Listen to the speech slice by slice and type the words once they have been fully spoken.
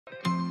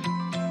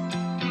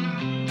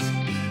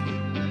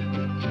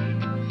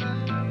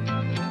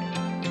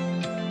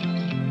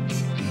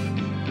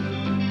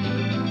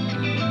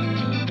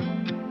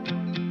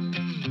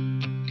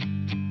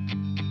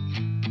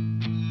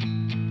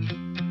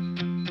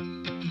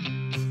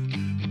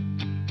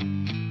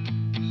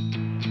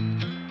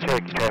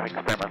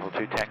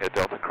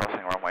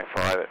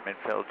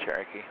midfield,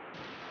 Cherokee.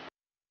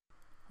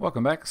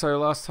 Welcome back. So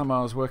last time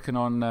I was working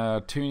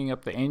on tuning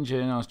up the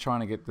engine. I was trying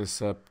to get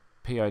this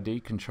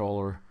PID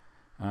controller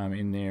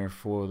in there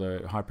for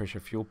the high pressure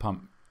fuel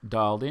pump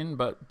dialed in,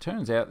 but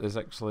turns out there's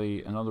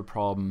actually another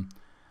problem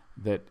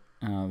that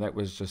that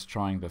was just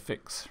trying to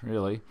fix,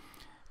 really.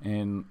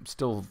 And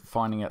still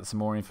finding out some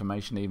more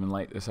information even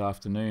late this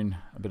afternoon,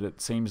 but it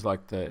seems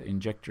like the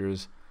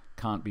injectors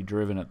can't be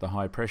driven at the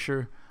high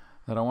pressure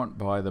that I want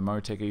by the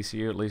Motec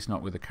ECU, at least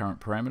not with the current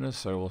parameters.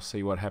 So we'll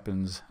see what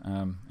happens,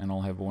 and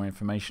I'll have more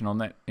information on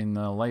that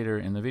later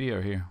in the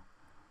video here.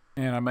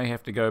 And I may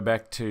have to go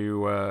back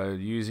to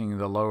using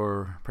the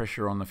lower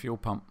pressure on the fuel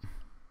pump.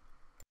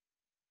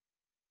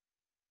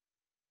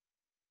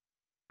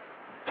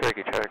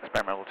 Cherokee, try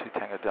experimental 2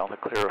 Tango Delta,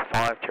 clear of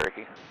 5,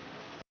 Cherokee.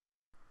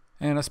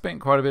 And I spent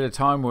quite a bit of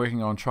time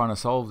working on trying to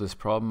solve this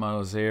problem. I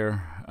was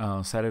there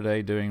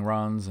Saturday doing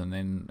runs and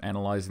then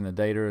analyzing the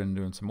data and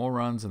doing some more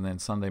runs, and then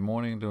Sunday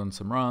morning doing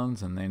some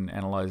runs and then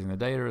analyzing the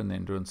data and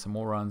then doing some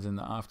more runs in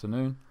the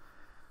afternoon.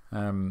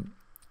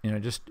 You know,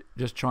 just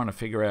trying to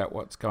figure out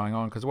what's going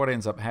on, because what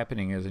ends up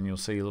happening is, and you'll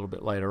see a little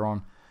bit later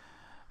on,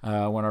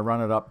 when I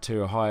run it up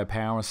to a higher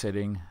power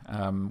setting,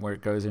 where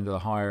it goes into the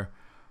higher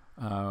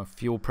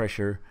fuel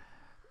pressure,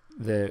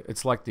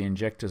 it's like the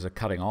injectors are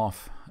cutting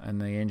off and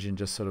the engine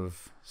just sort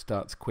of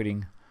starts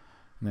quitting,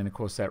 and then of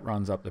course that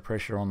runs up the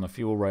pressure on the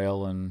fuel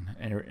rail, and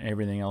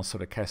everything else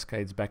sort of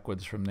cascades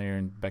backwards from there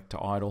and back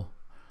to idle.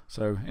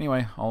 So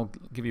anyway, I'll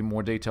give you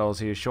more details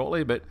here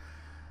shortly, but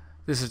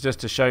this is just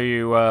to show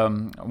you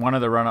one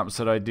of the run-ups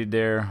that I did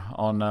there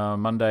on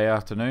Monday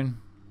afternoon.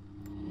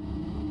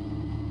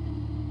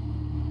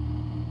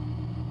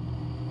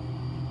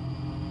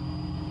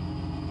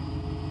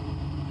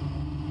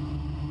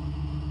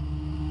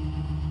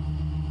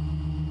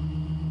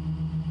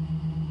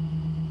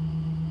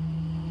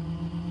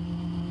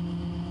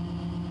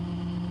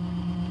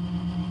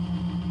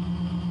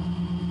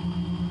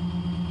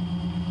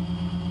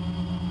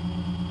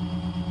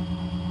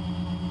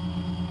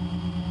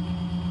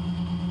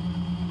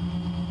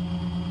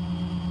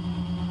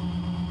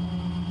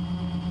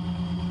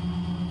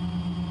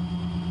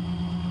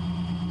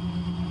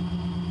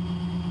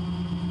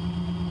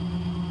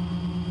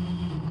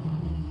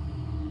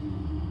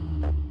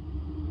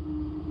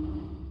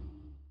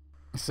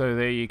 So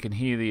there you can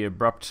hear the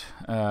abrupt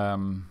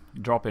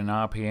drop in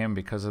RPM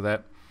because of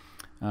that.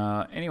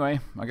 Anyway,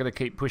 I got to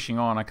keep pushing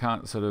on. I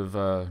can't sort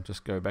of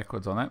just go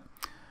backwards on that.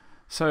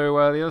 So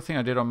the other thing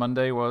I did on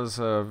Monday was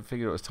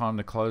figured it was time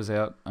to close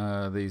out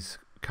these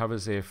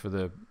covers there for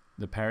the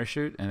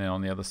parachute, and then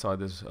on the other side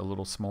there's a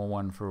little small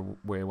one for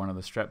where one of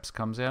the straps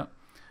comes out.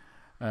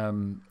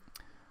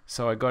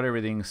 So I got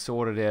everything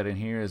sorted out in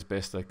here as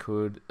best I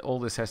could. All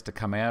this has to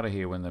come out of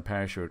here when the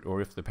parachute, or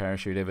if the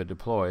parachute ever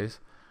deploys.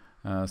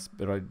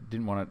 But I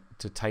didn't want it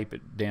to tape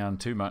it down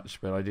too much,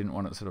 but I didn't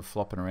want it sort of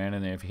flopping around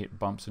in there if you hit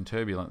bumps and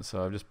turbulence.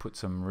 So I've just put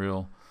some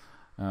real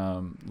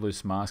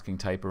loose masking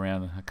tape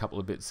around a couple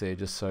of bits there,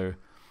 just so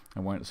it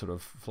won't sort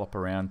of flop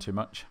around too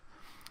much.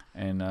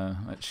 And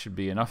that should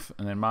be enough.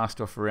 And then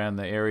masked off around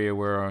the area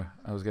where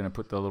I was going to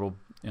put the little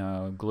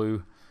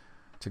glue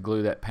to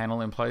glue that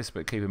panel in place.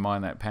 But keep in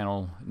mind that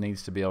panel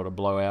needs to be able to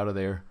blow out of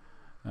there,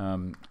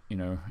 you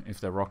know, if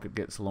the rocket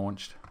gets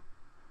launched.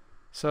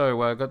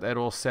 So I got that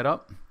all set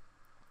up.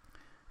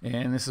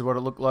 And this is what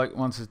it looked like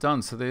once it's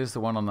done. So there's the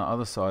one on the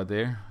other side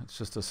there. It's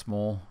just a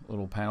small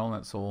little panel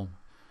that's all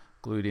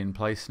glued in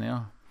place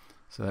now.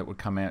 So that would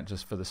come out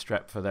just for the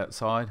strap for that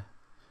side.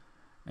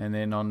 And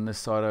then on this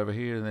side over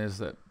here, there's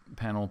that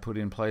panel put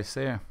in place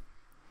there.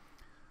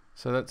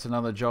 So that's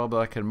another job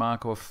I can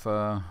mark off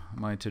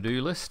my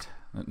to-do list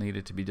that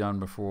needed to be done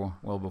before,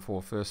 well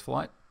before first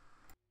flight.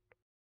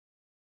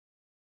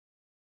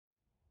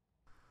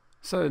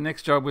 So the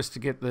next job was to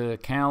get the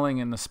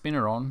cowling and the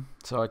spinner on,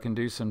 so I can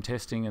do some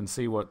testing and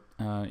see what,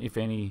 if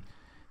any,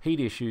 heat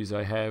issues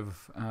I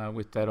have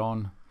with that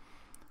on,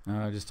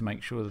 just to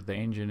make sure that the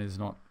engine is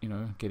not, you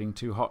know, getting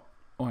too hot,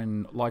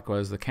 and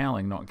likewise the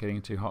cowling not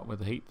getting too hot with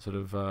the heat sort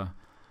of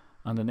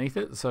underneath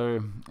it.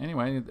 So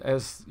anyway,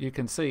 as you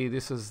can see,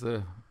 this is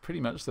pretty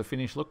much the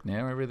finished look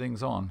now.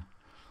 Everything's on.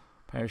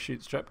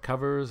 Parachute strap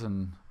covers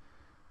and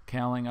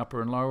cowling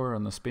upper and lower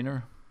on the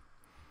spinner.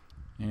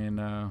 And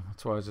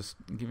that's why I was just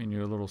giving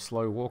you a little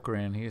slow walk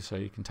around here so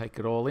you can take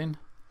it all in,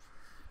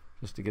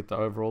 just to get the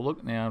overall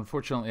look. Now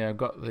unfortunately I've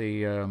got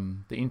the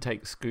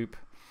intake scoop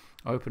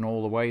open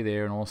all the way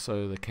there, and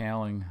also the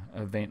cowling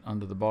vent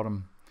under the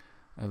bottom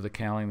of the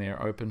cowling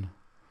there open,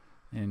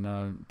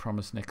 and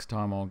promise next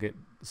time I'll get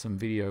some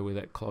video with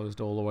that closed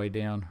all the way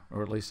down,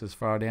 or at least as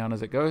far down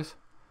as it goes.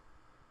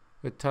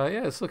 But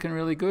yeah, it's looking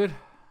really good.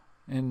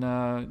 And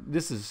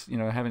this is, you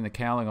know, having the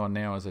cowling on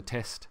now as a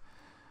test.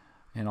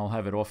 And I'll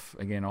have it off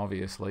again,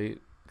 obviously,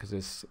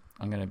 because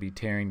I'm going to be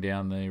tearing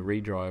down the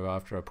redrive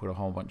after I put a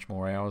whole bunch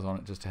more hours on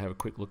it, just to have a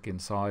quick look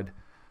inside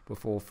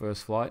before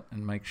first flight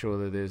and make sure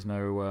that there's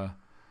no,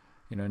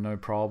 you know, no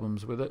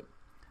problems with it.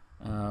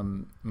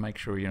 Make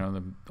sure, you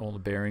know, all the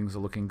bearings are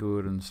looking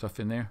good and stuff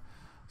in there.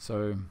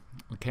 So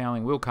the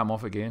cowling will come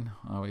off again,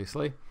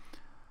 obviously.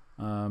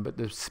 But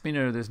the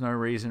spinner, there's no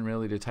reason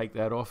really to take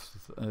that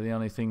off. The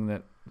only thing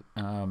that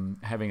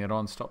having it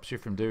on stops you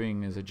from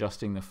doing is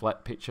adjusting the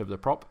flat pitch of the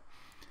prop.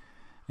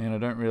 And I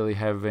don't really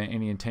have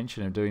any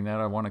intention of doing that.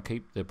 I want to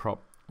keep the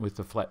prop with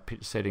the flat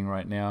pitch setting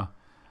right now.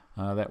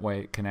 That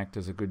way it can act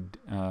as a good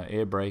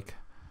air brake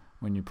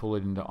when you pull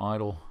it into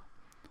idle.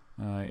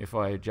 If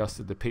I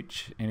adjusted the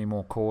pitch any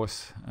more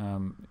coarse,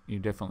 you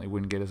definitely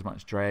wouldn't get as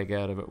much drag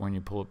out of it when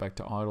you pull it back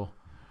to idle.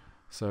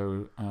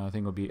 So I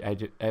think it would be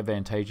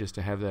advantageous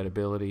to have that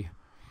ability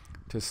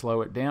to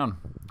slow it down.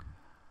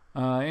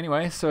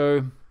 Anyway,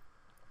 so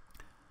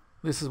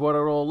this is what it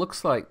all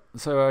looks like.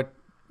 So I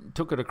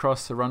took it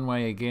across the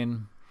runway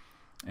again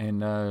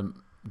and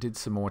did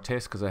some more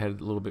tests because I had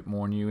a little bit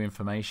more new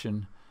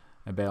information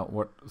about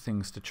what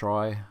things to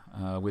try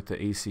with the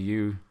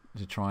ECU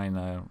to try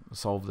and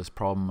solve this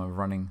problem of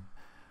running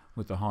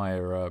with the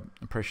higher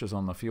pressures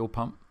on the fuel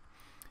pump.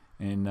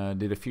 And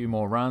did a few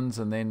more runs,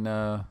 and then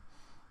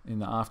in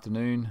the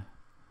afternoon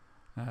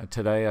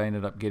today I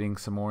ended up getting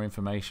some more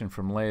information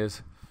from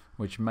Les,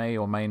 which may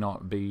or may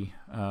not be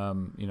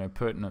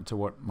pertinent to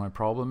what my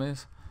problem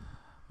is.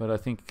 But I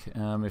think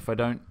if I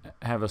don't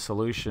have a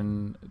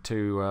solution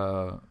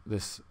to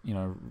this,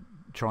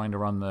 trying to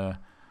run the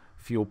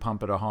fuel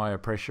pump at a higher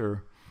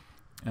pressure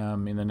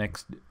in the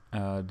next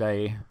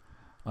day,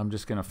 I'm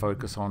just going to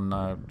focus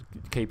on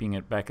keeping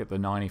it back at the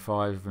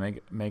 95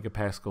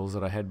 megapascals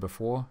that I had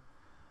before,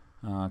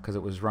 because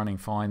it was running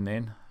fine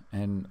then.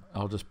 And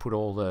I'll just put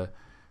all the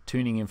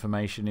tuning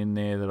information in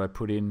there that I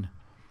put in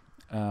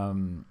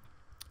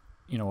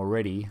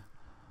already,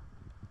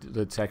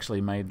 that's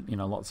actually made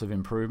lots of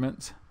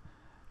improvements,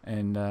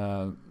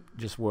 and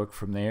just work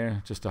from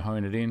there just to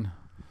hone it in.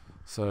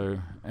 So,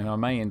 and I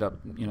may end up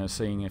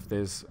seeing if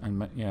there's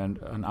an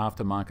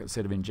aftermarket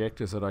set of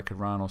injectors that I could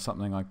run or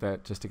something like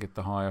that, just to get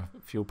the higher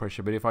fuel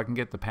pressure. But if I can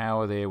get the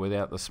power there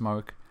without the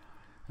smoke,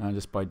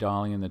 just by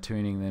dialing in the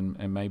tuning, then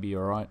it may be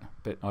alright.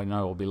 But I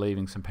know I'll be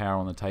leaving some power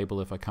on the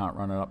table if I can't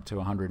run it up to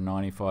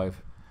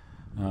 195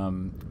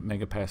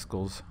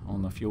 megapascals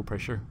on the fuel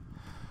pressure.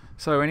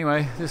 So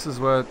anyway, this is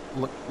what it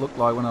looked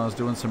like when I was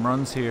doing some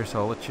runs here,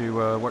 so I'll let you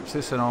watch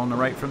this and I'll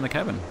narrate from the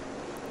cabin.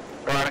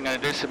 Right, I'm going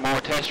to do some more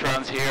test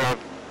runs here. I've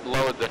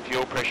lowered the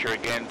fuel pressure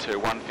again to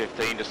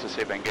 115 just to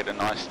see if I can get a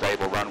nice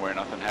stable run where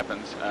nothing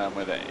happens,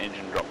 where the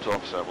engine drops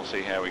off, so we'll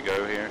see how we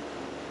go here.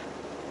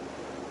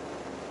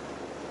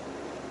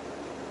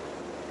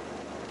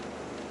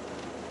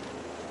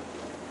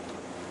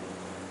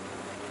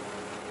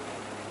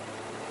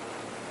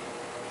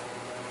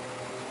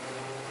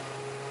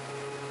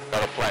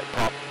 Got a flat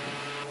top.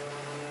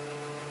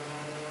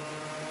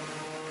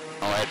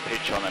 I'll add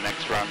pitch on the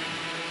next run.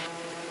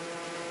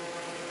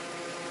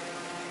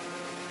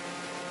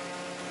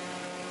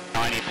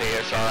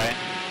 PSI,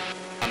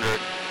 100,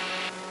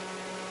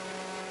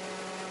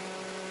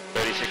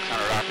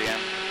 3600 RPM.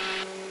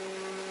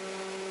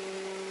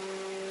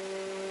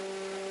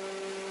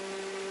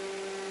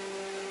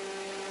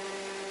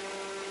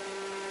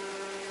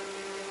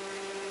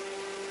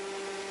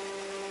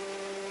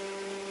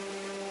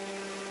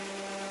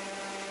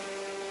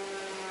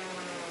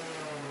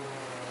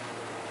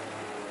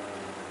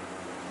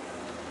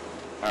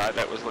 Alright,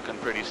 that was looking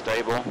pretty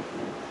stable.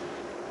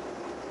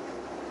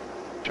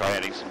 Try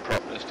adding some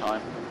prop this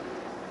time.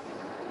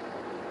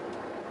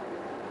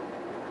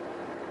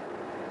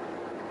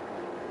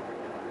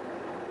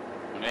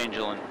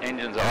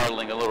 Engine's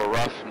idling a little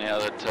rough now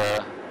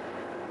that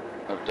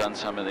I've done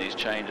some of these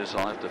changes.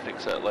 I'll have to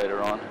fix that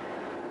later on.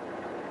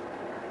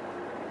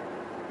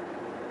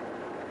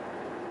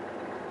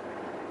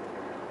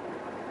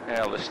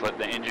 Yeah, I'll just let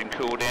the engine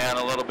cool down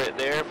a little bit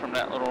there from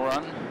that little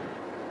run.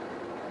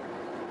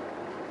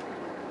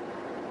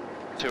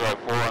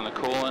 204 on the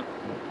coolant,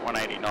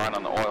 189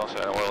 on the oil, so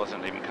the oil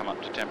hasn't even come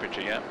up to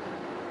temperature yet.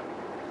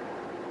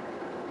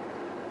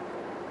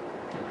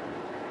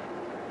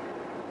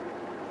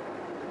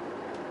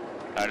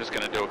 I'm just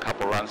going to do a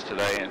couple runs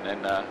today and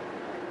then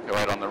go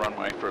out on the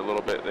runway for a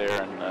little bit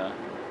there and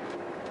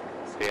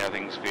see how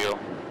things feel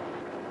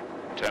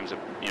in terms of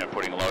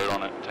putting a load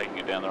on it, taking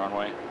it down the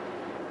runway.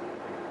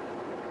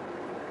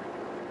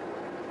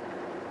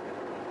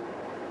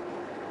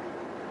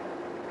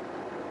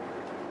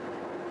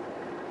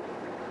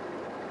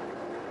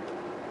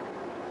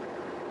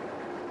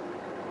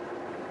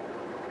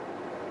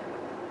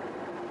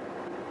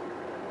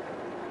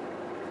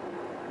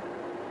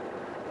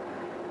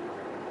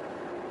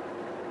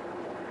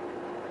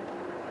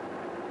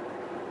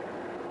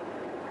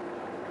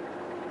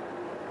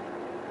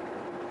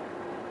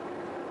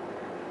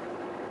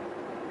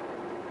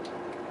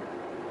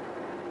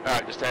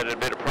 Alright, just added a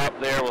bit of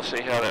prop there. We'll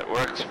see how that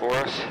works for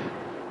us.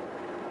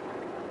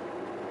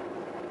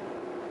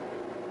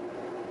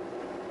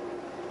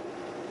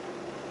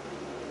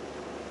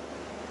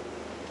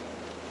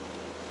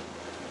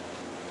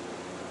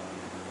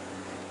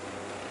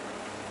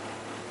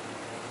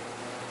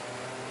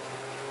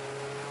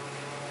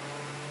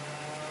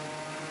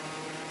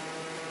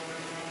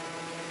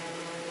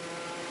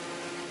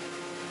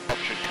 Prop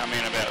should come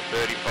in about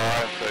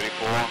 35,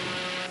 34.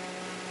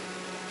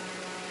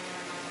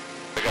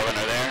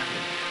 governor there.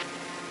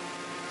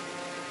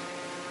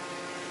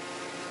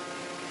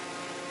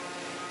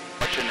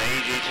 Watching the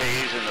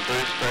EGTs and the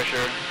boost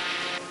pressure.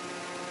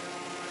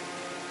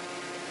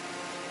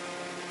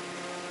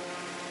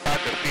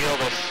 Start to feel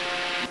this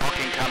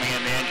knocking coming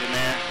in the engine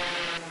there.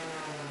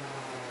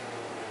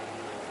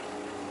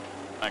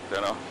 Back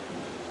that off.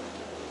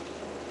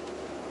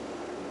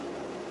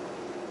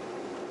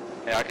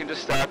 Yeah, I can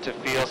just start to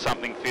feel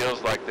something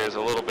feels like there's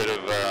a little bit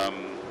of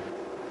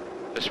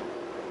this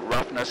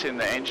roughness in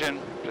the engine,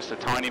 just a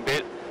tiny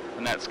bit,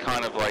 and that's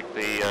kind of like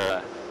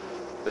the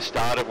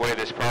start of where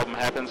this problem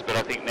happens. But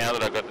I think now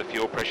that I've got the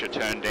fuel pressure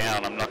turned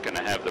down, I'm not going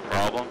to have the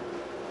problem.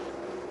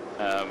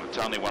 It's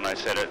only when I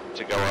set it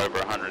to go over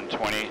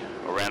 120,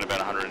 or around about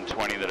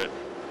 120, that it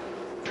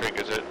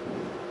triggers it.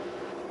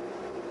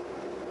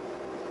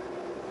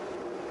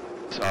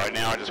 So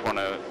now I just want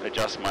to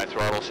adjust my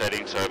throttle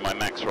setting so my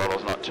max throttle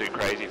is not too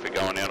crazy for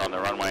going out on the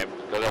runway,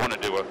 because I want to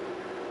do a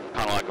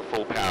kind of like a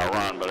full power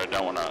run, but I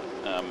don't want to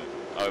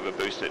over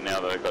boost it now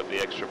that I've got the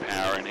extra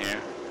power in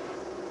here,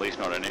 at least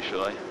not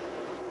initially.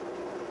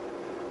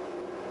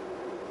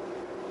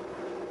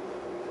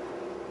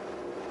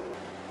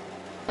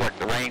 Like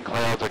the rain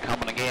clouds are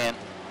coming again.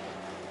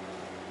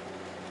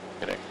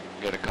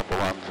 Get a couple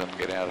runs and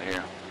get out of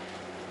here.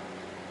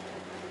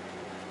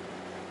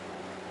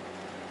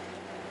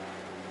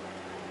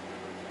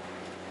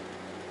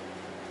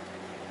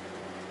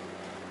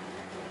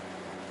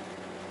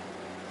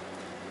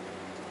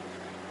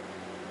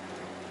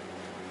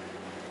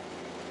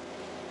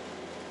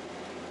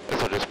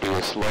 This will just be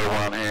a slow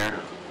one here.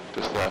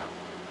 Just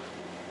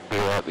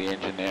feel out the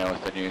engine now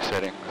with the new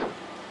settings.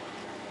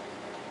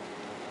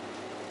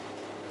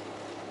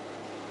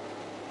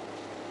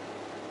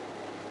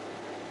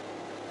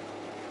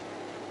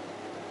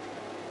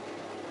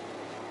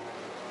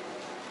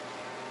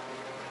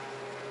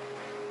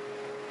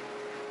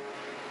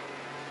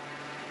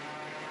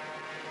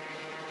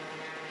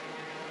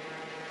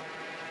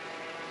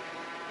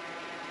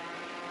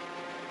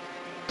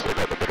 So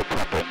got a bit of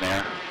pump in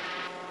there.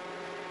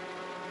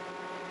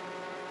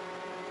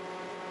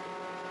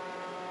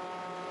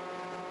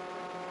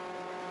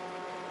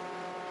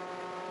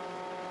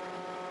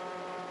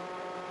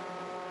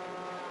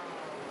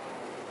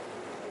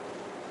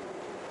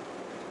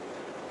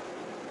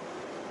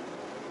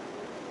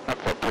 That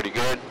felt pretty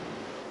good.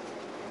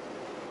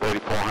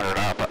 3,400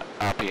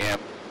 RPM.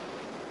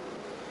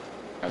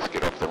 Let's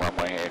get off the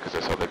runway here because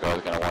this other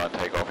guy's going to want to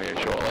take off here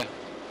shortly.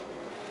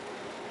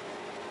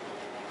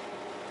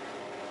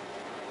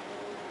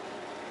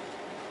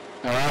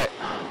 Alright,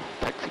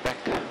 taxi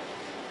back to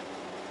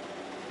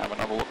have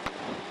another look.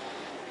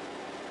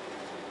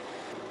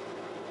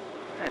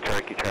 And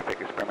Cherokee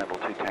traffic, experimental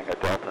 2 Tango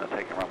Delta,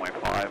 taking runway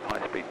 5,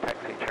 high speed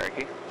taxi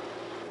Cherokee.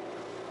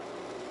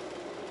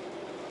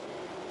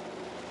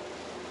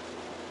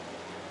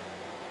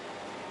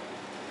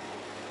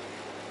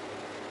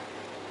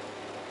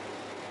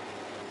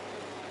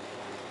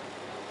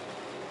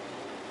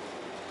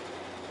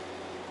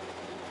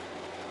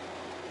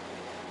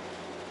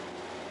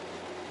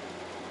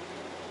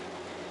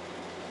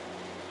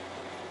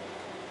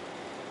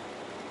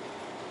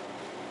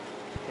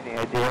 Any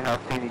idea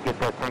how soon you get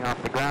that thing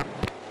off the ground?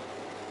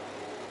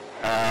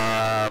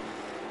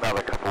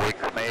 Another couple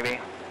weeks maybe.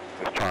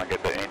 Just trying to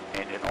get the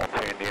engine all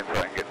tuned in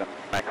so I can get the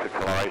max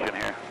acceleration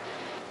here.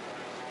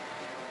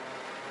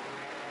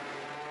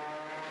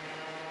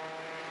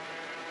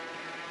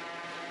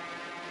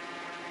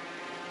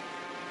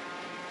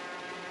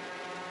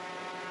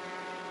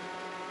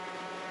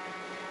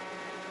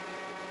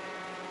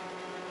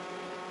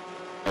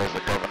 There's the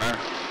governor.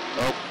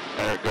 Oh,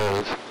 there it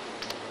goes.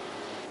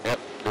 Yep,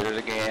 did it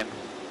again.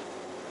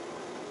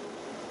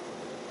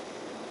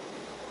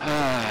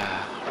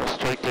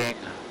 Frustrating.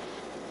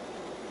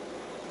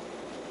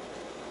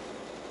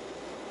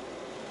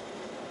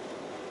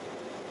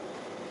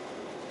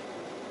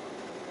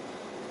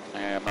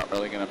 Yeah, I'm not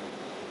really going to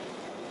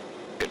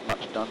get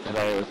much done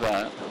today with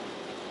that.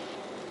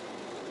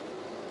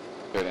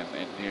 Get in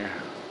here.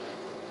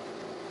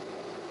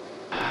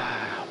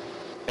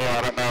 Yeah,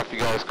 I don't know if you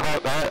guys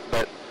caught that,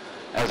 but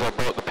as I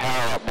brought the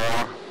power up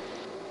more,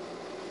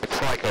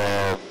 it's like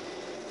a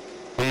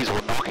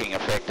diesel knocking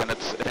effect, and it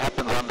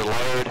happens under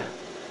load,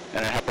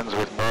 and it happens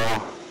with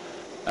more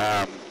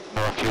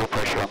fuel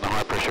pressure on the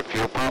high pressure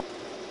fuel pump.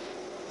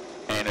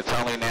 And it's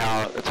only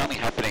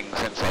happening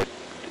since I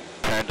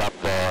turned up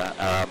the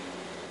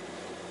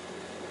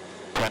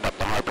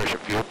high pressure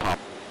fuel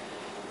pump.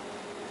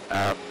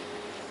 I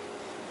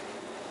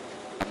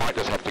might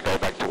just have to go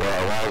back to where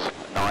I was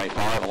at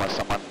 95 unless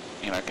someone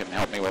can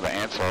help me with an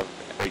answer.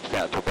 I've reached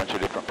out to a bunch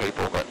of different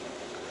people, but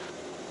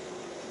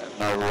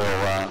no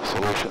real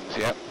solutions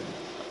yet.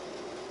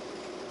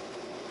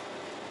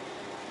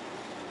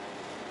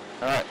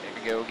 Alright, here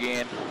we go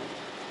again.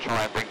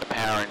 Try and bring the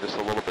power in just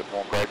a little bit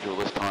more gradual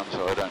this time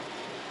so I don't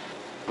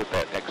put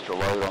that extra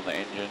load on the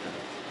engine.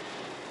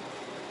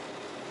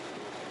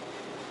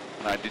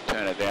 And I did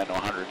turn it down to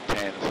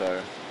 110,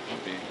 so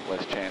should be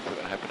less chance of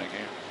it happening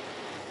here.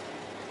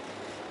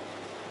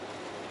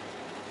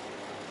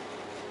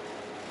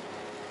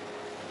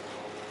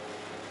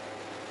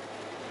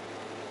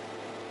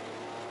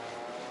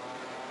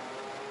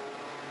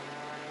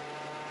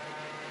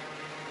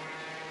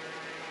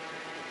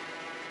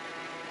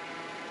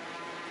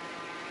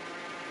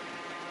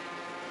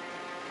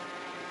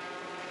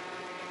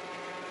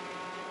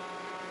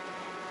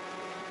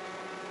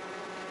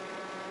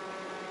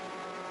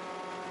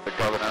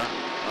 the governor.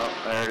 Oh,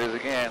 there it is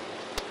again.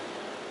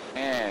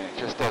 And it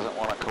just doesn't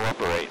want to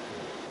cooperate.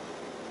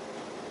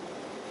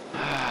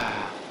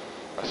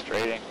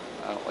 Frustrating.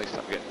 Well, at least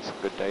I'm getting some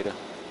good data.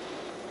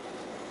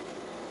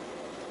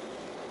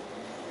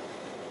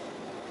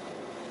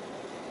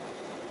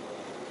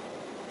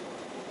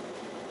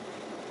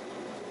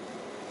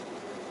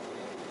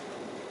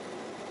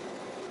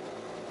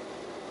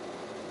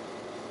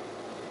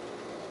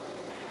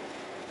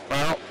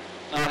 Well,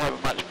 not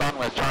having much fun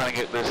with trying to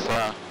get this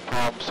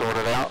problem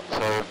sorted out,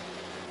 so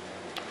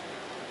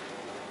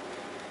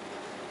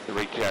to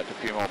reach out to a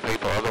few more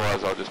people,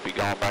 otherwise I'll just be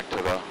going back to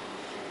the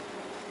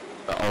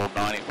old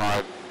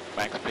 95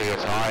 max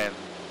PSI and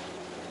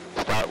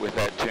start with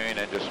that tune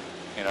and just,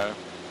 you know,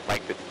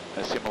 make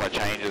the similar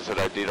changes that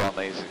I did on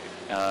these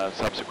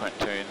subsequent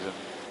tunes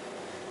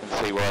and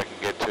see where I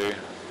can get to.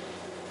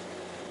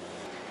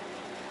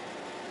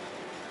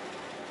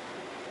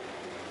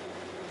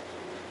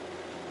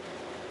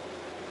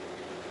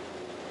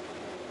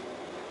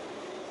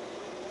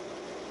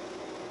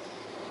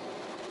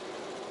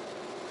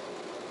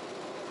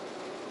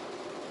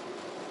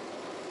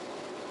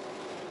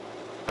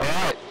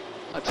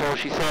 That's all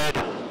she said,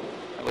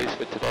 at least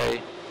for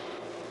today,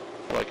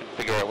 so I can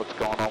figure out what's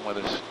going on with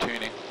this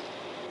tuning.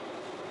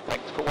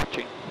 Thanks for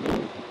watching.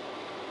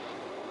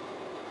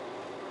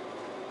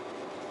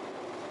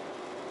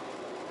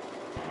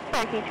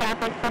 Cherokee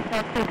traffic,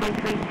 Buffalo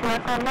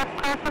 233 on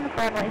left car from the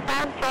friendly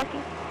sound, Cherokee.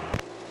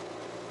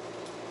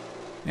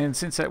 And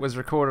since that was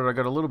recorded, I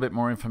got a little bit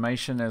more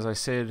information, as I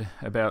said,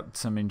 about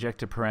some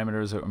injector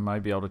parameters that we may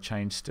be able to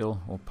change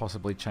still, or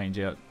possibly change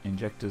out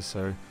injectors,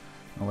 so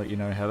I'll let you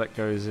know how that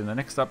goes in the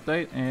next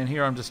update. And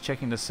here I'm just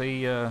checking to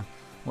see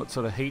what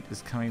sort of heat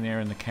is coming there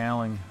in the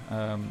cowling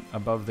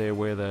above there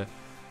where the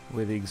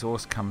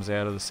exhaust comes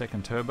out of the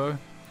second turbo.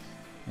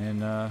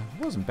 And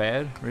it wasn't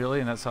bad really,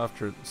 and that's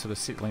after it sort of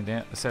settling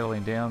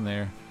down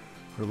there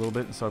for a little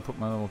bit. So I put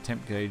my little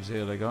temp gauge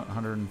there that I got,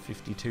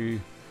 152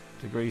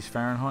 degrees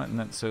Fahrenheit, and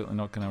that's certainly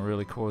not going to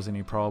really cause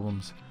any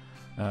problems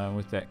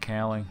with that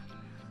cowling.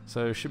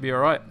 So it should be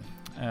alright.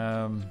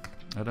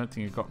 I don't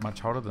think it got much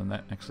hotter than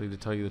that, actually, to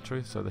tell you the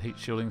truth, so the heat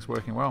shielding's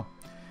working well.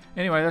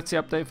 Anyway, that's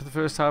the update for the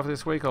first half of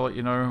this week. I'll let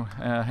you know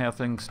how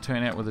things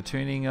turn out with the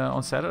tuning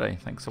on Saturday.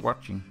 Thanks for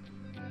watching.